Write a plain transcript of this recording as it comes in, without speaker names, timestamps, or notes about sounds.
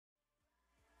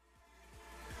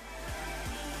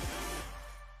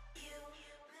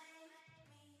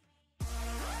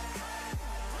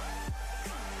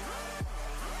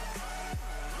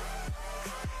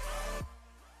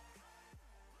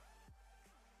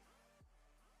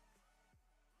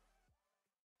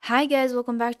Hi guys,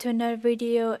 welcome back to another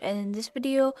video, and in this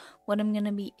video what I'm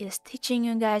gonna be is teaching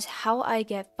you guys how I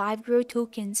get 5 grow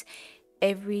tokens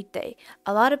every day.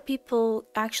 A lot of people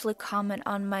actually comment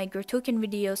on my grow token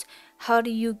videos, how do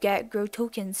you get grow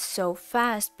tokens so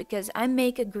fast? Because I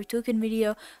make a grow token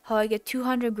video how I get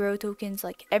 200 grow tokens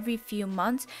like every few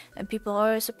months, and people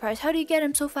are surprised, how do you get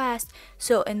them so fast?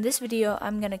 So in this video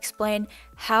I'm gonna explain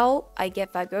how I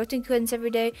get 5 grow tokens every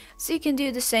day, so you can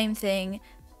do the same thing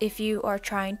if you are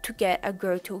trying to get a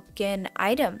grow token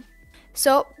item.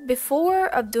 So before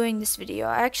of doing this video,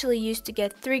 I actually used to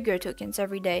get 3 grow tokens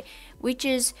every day, which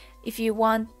is if you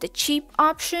want the cheap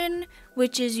option,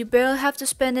 which is you barely have to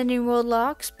spend any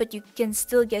Roblox, but you can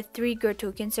still get 3 grow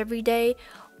tokens every day.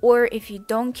 Or if you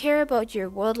don't care about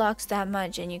your Roblox that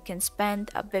much and you can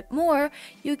spend a bit more,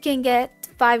 you can get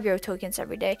 5 grow tokens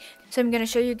every day. So I'm gonna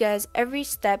show you guys every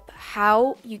step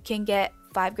how you can get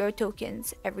 5 grow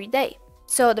tokens every day.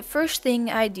 So the first thing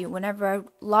I do whenever I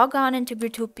log on into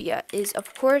Growtopia is,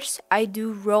 of course, I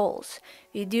do roles.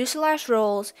 If you do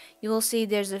 /roles, you will see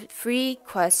there's a free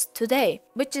quest today,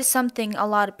 which is something a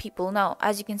lot of people know.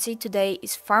 As you can see, today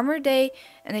is Farmer Day,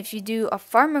 and if you do a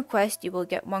farmer quest, you will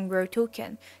get 1 grow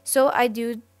token. So I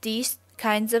do these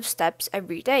kinds of steps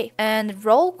every day. And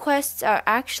role quests are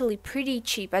actually pretty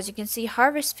cheap. As you can see,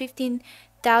 harvest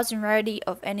 15,000 rarity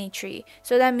of any tree.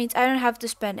 So that means I don't have to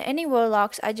spend any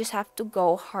Roblox, I just have to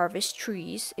go harvest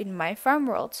trees in my farm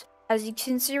world. As you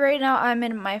can see right now, I'm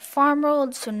in my farm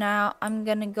world, so now I'm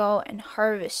gonna go and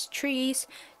harvest trees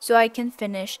so I can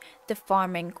finish the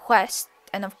farming quest.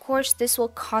 And of course this will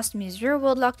cost me 0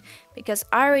 Roblox because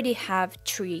I already have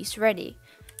trees ready.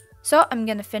 So I'm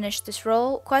gonna finish this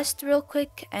role quest real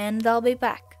quick and I'll be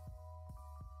back.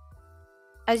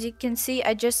 As you can see,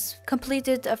 I just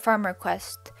completed a farmer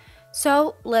quest.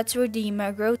 So let's redeem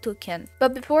my grow token.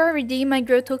 But before I redeem my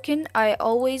grow token, I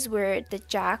always wear the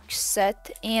jack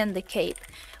set and the cape,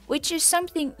 which is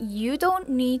something you don't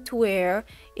need to wear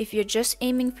if you're just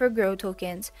aiming for grow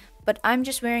tokens. But I'm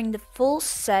just wearing the full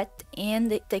set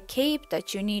and the cape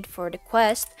that you need for the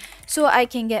quest so I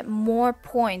can get more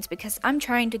points because I'm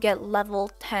trying to get level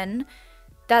 10.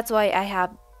 That's why I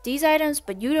have these items,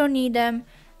 but you don't need them.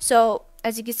 So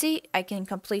as you can see, I can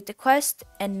complete the quest,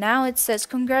 and now it says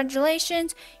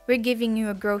congratulations, we're giving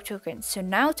you a grow token. So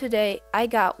now today I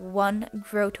got 1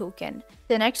 grow token.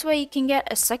 The next way you can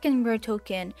get a second grow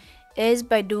token is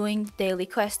by doing daily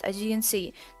quest. As you can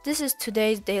see, this is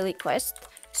today's daily quest.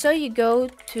 So you go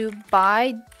to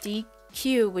buy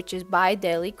DQ, which is buy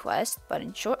daily quest, but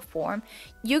in short form.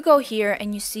 You go here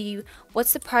and you see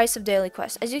what's the price of daily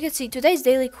quest. As you can see, today's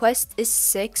daily quest is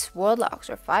 6 Roblox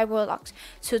or 5 Roblox.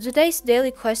 So today's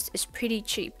daily quest is pretty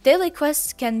cheap. Daily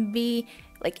quests can be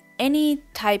like any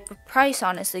type of price,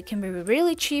 honestly. It can be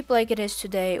really cheap like it is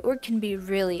today, or it can be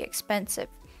really expensive.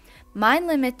 My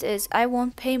limit is I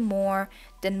won't pay more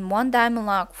than 1 diamond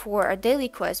lock for a daily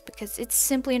quest because it's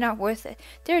simply not worth it.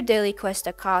 There are daily quests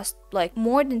that cost like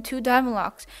more than 2 diamond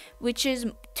locks, which is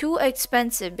too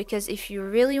expensive, because if you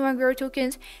really want grow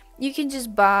tokens, you can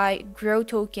just buy grow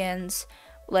tokens,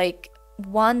 like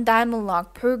 1 diamond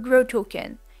lock per grow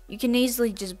token. You can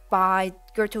easily just buy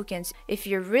grow tokens. If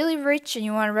you're really rich and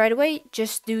you want it right away,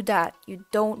 just do that. You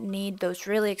don't need those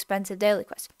really expensive daily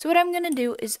quests. So what I'm gonna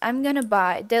do is I'm gonna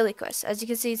buy daily quests. As you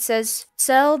can see, it says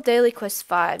sell daily quest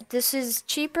 5. This is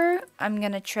cheaper. I'm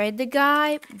gonna trade the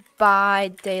guy,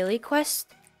 buy daily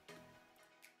quest.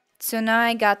 So now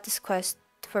I got this quest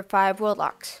for 5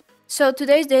 Roblox. So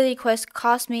today's daily quest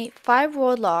cost me 5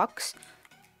 Roblox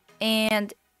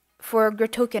and for a grow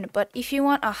token. But if you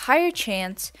want a higher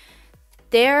chance,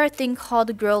 there are a thing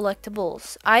called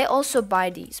Growtopia. I also buy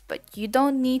these, but you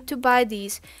don't need to buy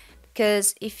these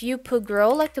because if you put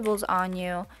Growtopia on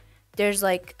you, there's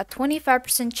like a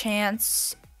 25%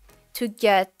 chance to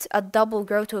get a double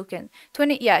grow token.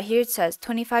 Here it says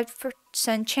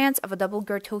 25% chance of a double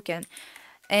grow token.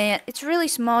 And it's really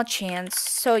small chance,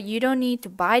 so you don't need to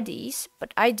buy these,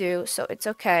 but I do, so it's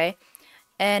okay.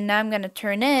 And now I'm gonna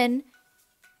turn in,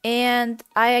 and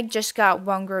I just got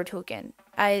 1 grow token.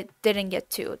 I didn't get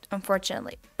 2,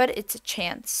 unfortunately, but it's a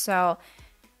chance. So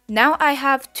now I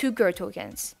have 2 grow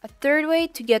tokens. A third way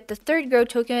to get the 3rd grow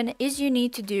token is you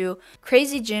need to do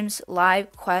Crazy Gym's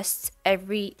live quests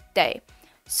every day.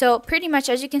 So pretty much,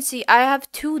 as you can see, I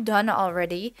have 2 done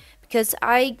already because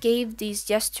I gave these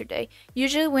yesterday.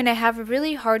 Usually when I have a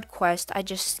really hard quest, I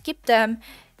just skip them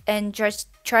and just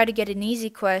try to get an easy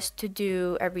quest to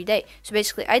do every day. So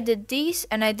basically I did these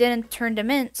and I didn't turn them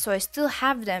in, so I still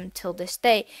have them till this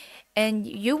day. And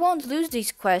you won't lose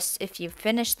these quests if you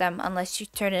finish them unless you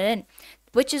turn it in.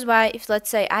 Which is why if let's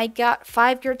say I got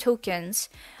 5 grow tokens,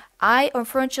 I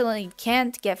unfortunately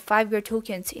can't get 5 Grow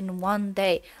tokens in one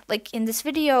day. Like in this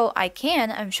video,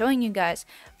 I'm showing you guys,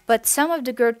 but some of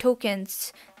the Grow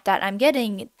tokens that I'm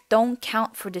getting don't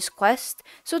count for this quest.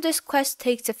 So this quest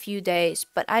takes a few days,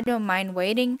 but I don't mind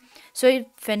waiting. So I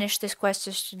finished this quest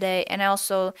yesterday, and I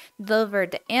also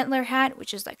delivered the antler hat,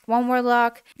 which is like 1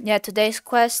 warlock. Yeah, today's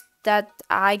quest that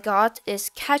I got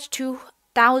is catch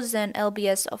 2,000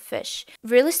 lbs of fish.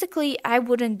 Realistically, I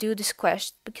wouldn't do this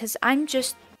quest because I'm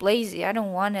just lazy. I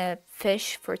don't want to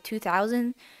fish for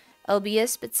 2,000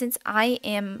 lbs, but since I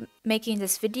am making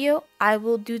this video, I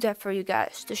will do that for you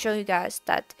guys to show you guys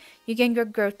that you can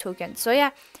get growth tokens. So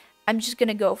yeah, I'm just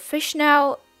gonna go fish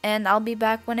now, and I'll be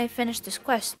back when I finish this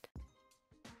quest.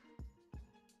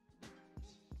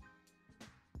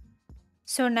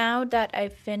 So now that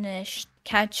I've finished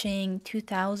catching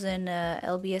 2,000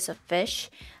 lbs of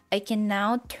fish, I can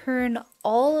now turn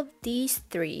all of these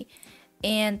 3,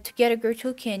 and to get a growth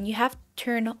token you have to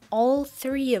turn all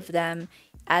 3 of them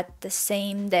at the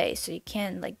same day. So you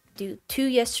can't like do 2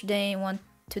 yesterday and 1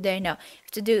 today. No, you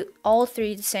have to do all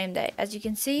 3 the same day. As you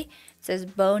can see, it says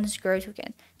bonus grow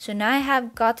token. So now I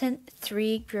have gotten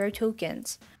 3 grow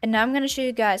tokens, and now I'm going to show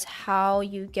you guys how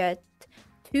you get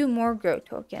 2 more grow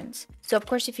tokens. So of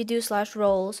course, if you do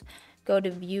 /roles, go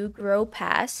to view grow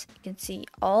pass, you can see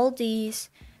all these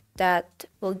that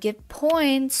will give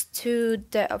points to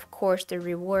the, of course, the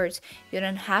rewards. You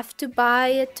don't have to buy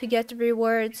it to get the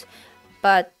rewards,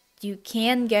 but you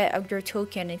can get a grow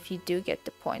token if you do get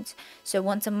the points. So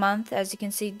once a month, as you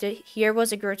can see, here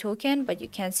was a grow token, but you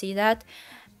can't see that.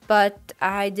 But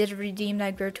I did redeem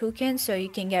that grow token, so you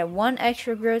can get 1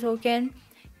 extra grow token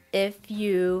if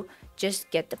you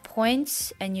just get the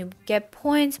points, and you get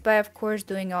points by, of course,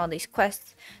 doing all these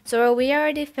quests. So we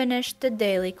already finished the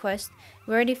daily quest,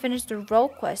 we already finished the role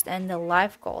quest and the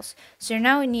life goals. So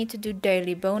now we need to do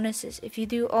daily bonuses. If you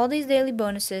do all these daily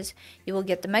bonuses, you will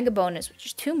get the mega bonus, which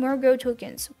is 2 more grow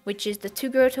tokens, which is the 2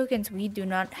 grow tokens we do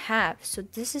not have. So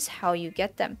this is how you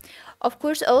get them. Of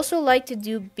course, I also like to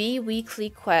do bi-weekly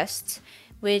quests,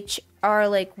 which are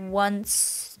like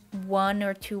once 1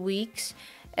 or 2 weeks,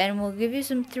 and we'll give you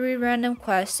some 3 random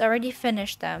quests. I already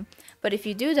finished them, but if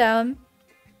you do them,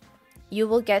 you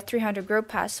will get 300 grow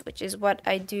pass, which is what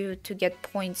I do to get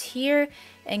points here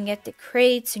and get the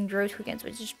crates and grow tokens,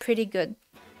 which is pretty good.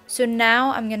 So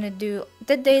now I'm gonna do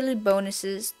the daily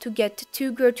bonuses to get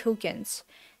 2 grow tokens,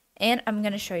 and I'm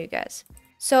gonna show you guys.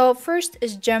 So first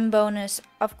is gem bonus.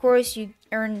 Of course, you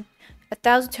earn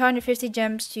 1,250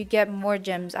 gems to get more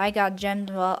gems. I got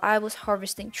gems while I was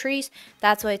harvesting trees.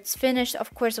 That's why it's finished.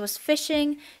 Of course, I was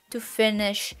fishing to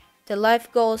finish the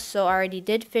life goals, so I already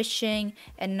did fishing,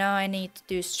 and now I need to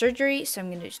do surgery. So I'm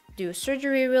going to do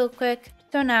surgery real quick.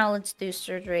 So now let's do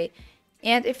surgery.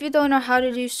 And if you don't know how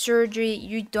to do surgery,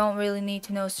 you don't really need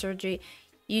to know surgery.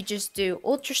 You just do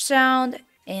ultrasound,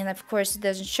 and of course it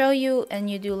doesn't show you, and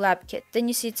you do lab kit. Then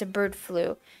you see it's a bird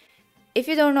flu. If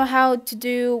you don't know how to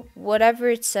do whatever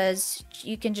it says,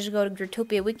 you can just go to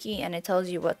Growtopia wiki and it tells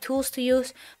you what tools to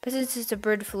use. But since it's a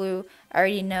bird flu, I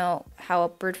already know how a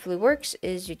bird flu works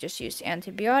is you just use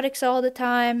antibiotics all the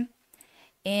time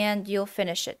and you'll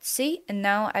finish it. See? And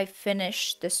now I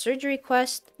finished the surgery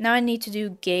quest. Now I need to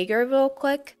do Geiger real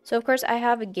quick. So of course I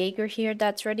have a Geiger here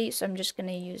that's ready, so I'm just going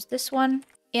to use this one.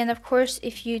 And of course,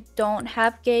 if you don't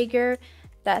have Geiger,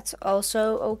 that's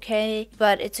also okay,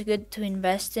 but it's good to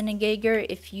invest in a Geiger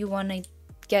if you want to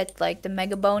get like the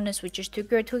mega bonus, which is 2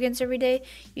 grow tokens every day.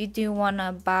 You do want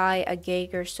to buy a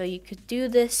Geiger, so you could do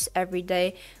this every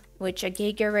day, which a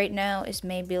Geiger right now is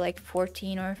maybe like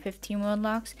 14 or 15 world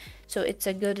locks, so it's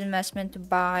a good investment to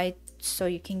buy so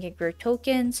you can get grow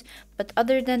tokens. But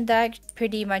other than that,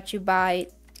 pretty much you buy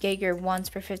Geiger once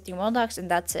for 15 world locks and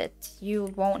that's it.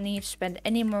 You won't need to spend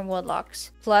any more world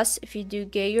locks. Plus, if you do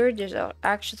Geiger, there's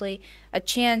actually a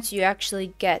chance you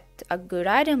actually get a good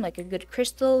item, like a good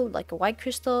crystal, like a white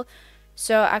crystal.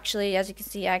 So actually, as you can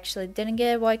see, I actually didn't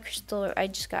get a white crystal, I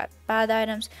just got bad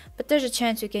items, but there's a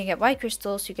chance you can get white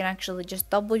crystals, so you can actually just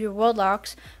double your world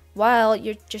locks while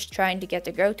you're just trying to get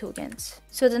the grow tokens.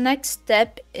 So the next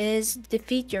step is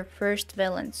defeat your first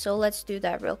villain. So let's do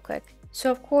that real quick. So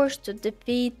of course, to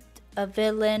defeat a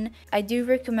villain, I do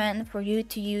recommend for you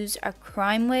to use a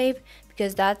crime wave,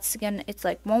 because it's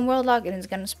like 1 world lock and it's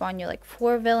gonna spawn you like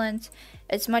 4 villains.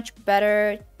 It's much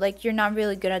better, like you're not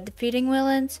really good at defeating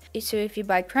villains, so if you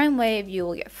buy crime wave, you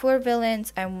will get 4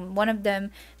 villains, and one of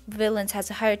them villains has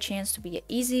a higher chance to be an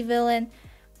easy villain.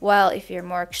 While if you're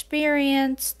more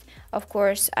experienced, of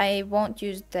course, I won't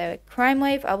use the crime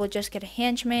wave, I will just get a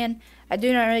henchman. I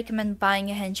do not recommend buying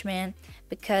a henchman,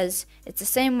 because it's the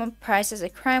same price as a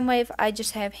crime wave. I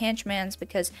just have henchmans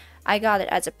because I got it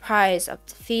as a prize of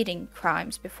defeating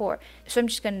crimes before. So I'm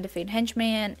just gonna defeat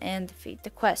henchman and defeat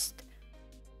the quest.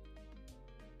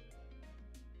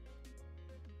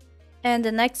 And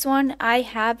the next one I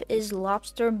have is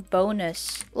lobster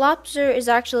bonus. Lobster is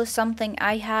actually something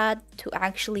I had to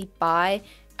actually buy.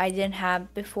 I didn't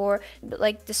have before, but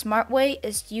like the smart way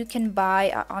is you can buy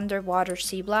an underwater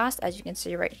sea blast, as you can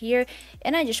see right here,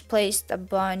 and I just placed a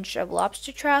bunch of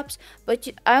lobster traps, but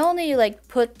I only like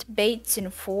put baits in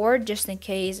 4 just in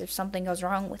case if something goes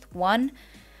wrong with 1.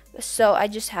 So I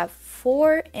just have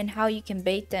 4, and how you can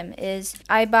bait them is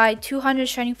I buy 200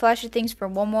 shining flashy things for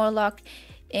 1 more luck,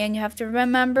 and you have to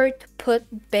remember to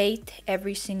put bait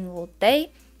every single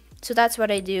day. So that's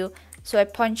what I do. So I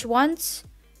punch once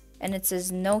and it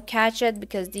says no catch yet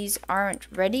because these aren't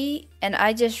ready, and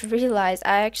I just realized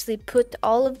I actually put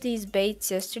all of these baits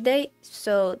yesterday,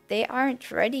 so they aren't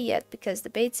ready yet because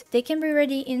the baits, they can be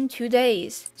ready in 2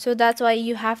 days. So that's why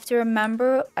you have to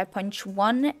remember, I punch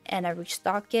 1 and I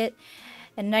restock it,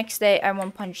 and next day I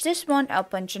won't punch this one, I'll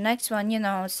punch the next one, you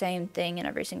know, same thing in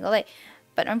every single day.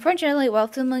 But unfortunately, while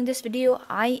filming this video,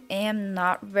 I am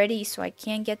not ready, so I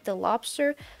can't get the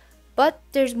lobster. But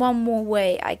there's one more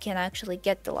way I can actually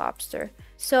get the lobster.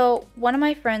 So one of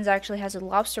my friends actually has a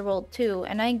lobster world too,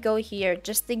 and I go here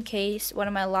just in case one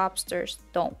of my lobsters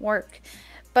don't work.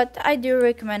 But I do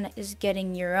recommend is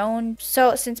getting your own.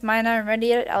 So since mine aren't ready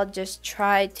yet, I'll just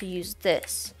try to use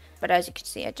this. But as you can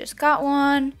see, I just got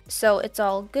one, so it's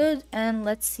all good. And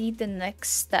let's see the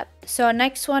next step. So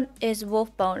next one is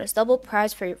wolf bonus, double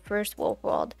prize for your first wolf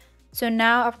world. So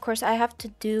now of course I have to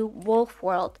do wolf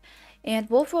world. And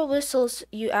wolf world whistles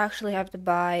you actually have to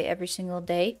buy every single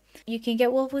day. You can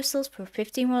get wolf whistles for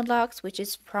 15 world locks, which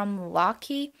is from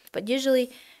Locky, but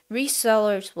usually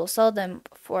resellers will sell them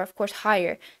for, of course,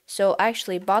 higher. So I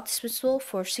actually bought this whistle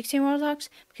for 16 world locks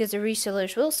because the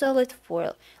resellers will sell it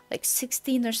for like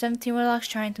 16 or 17 world locks,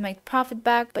 trying to make the profit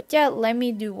back. But yeah, let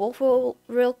me do wolf world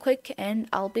real quick and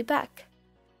I'll be back.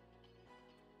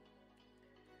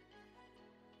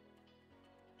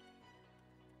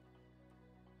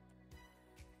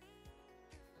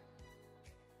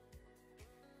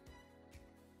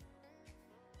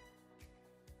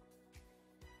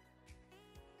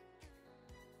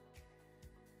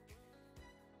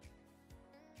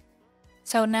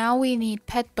 So now we need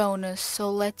pet bonus,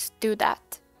 so let's do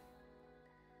that.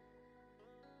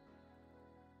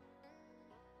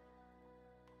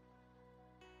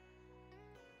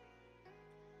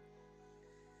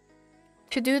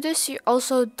 To do this, you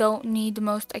also don't need the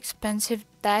most expensive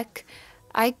deck.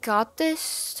 I got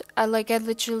this, I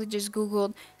literally just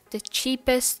googled the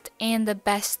cheapest and the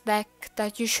best deck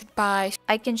that you should buy.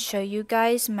 I can show you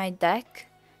guys my deck,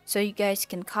 so you guys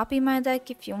can copy my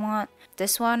deck if you want.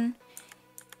 This one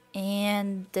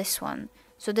and this one.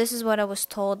 So this is what I was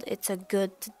told, it's a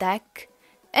good deck.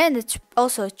 And it's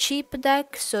also a cheap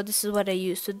deck, so this is what I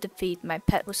use to defeat my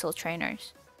pet whistle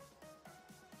trainers.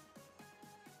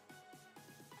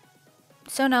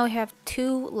 So now we have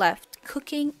 2 left,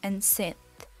 cooking and synth.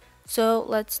 So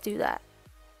let's do that.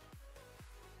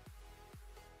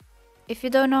 If you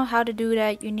don't know how to do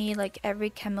that, you need like every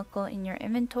chemical in your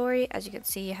inventory. As you can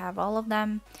see, you have all of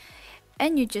them.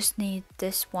 And you just need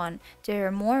this one. There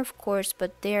are more, of course,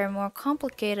 but they are more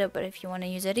complicated. But if you want to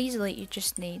use it easily, you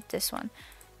just need this one.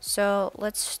 So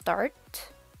let's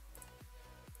start.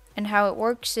 And how it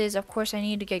works is, of course, I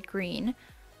need to get green.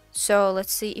 So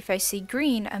let's see, if I see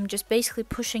green, I'm just basically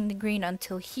pushing the green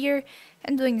until here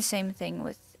and doing the same thing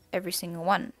with every single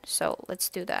one. So let's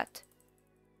do that.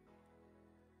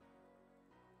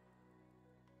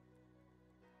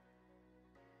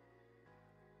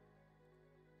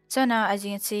 So now, as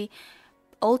you can see,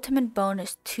 ultimate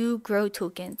bonus 2 grow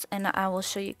tokens, and I will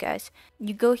show you guys.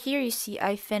 You go here, you see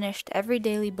I finished every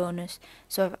daily bonus,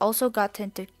 so I've also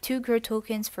gotten 2 grow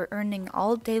tokens for earning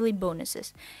all daily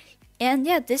bonuses. And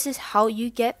yeah, this is how you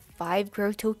get 5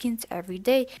 grow tokens every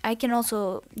day. I can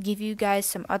also give you guys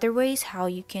some other ways how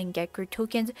you can get grow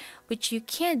tokens, which you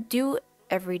can't do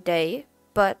every day,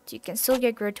 but you can still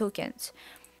get grow tokens.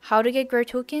 How to get grow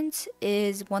tokens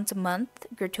is once a month,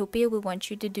 Growtopia will want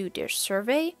you to do their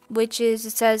survey, which is,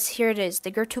 it says here it is,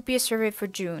 the Growtopia survey for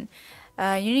June.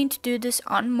 You need to do this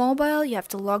on mobile. You have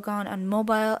to log on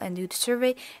mobile and do the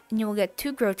survey, and you will get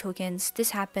 2 grow tokens.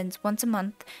 This happens once a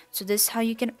month, so this is how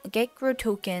you can get grow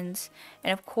tokens.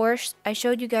 And of course, I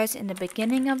showed you guys in the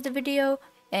beginning of the video.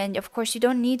 And of course, you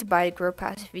don't need to buy the grow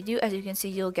pass. If you do, as you can see,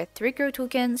 you'll get 3 grow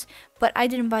tokens. But I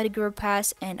didn't buy the grow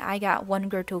pass, and I got 1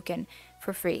 grow token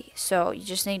for free. So you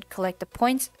just need to collect the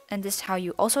points, and this is how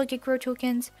you also get grow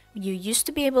tokens. You used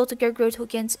to be able to get grow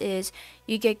tokens is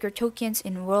you get grow tokens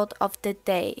in World of the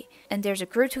Day, and there's a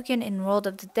grow token in World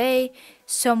of the Day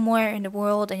somewhere in the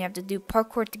world, and you have to do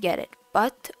parkour to get it.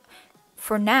 But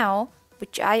for now,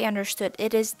 which I understood,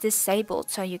 it is disabled,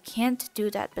 so you can't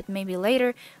do that. But maybe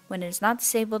later, when it's not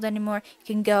disabled anymore, you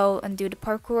can go and do the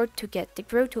parkour to get the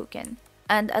grow token.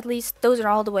 And at least those are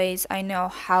all the ways I know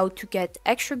how to get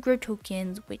extra grow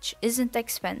tokens, which isn't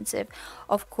expensive.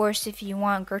 Of course, if you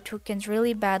want grow tokens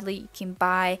really badly, you can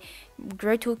buy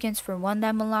grow tokens for 1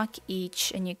 diamond lock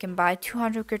each, and you can buy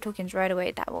 200 grow tokens right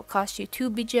away. That will cost you 2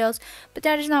 BGLs, but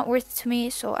that is not worth it to me,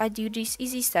 so I do these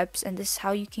easy steps, and this is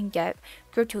how you can get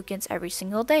grow tokens every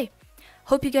single day.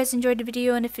 Hope you guys enjoyed the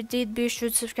video, and if you did, be sure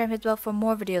to subscribe and hit the bell for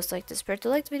more videos like this. Press to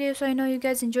like the video so I know you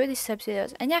guys enjoy these types of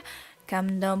videos. And yeah,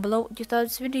 comment down below what you thought of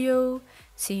this video.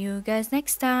 See you guys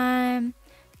next time.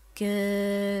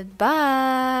 Goodbye.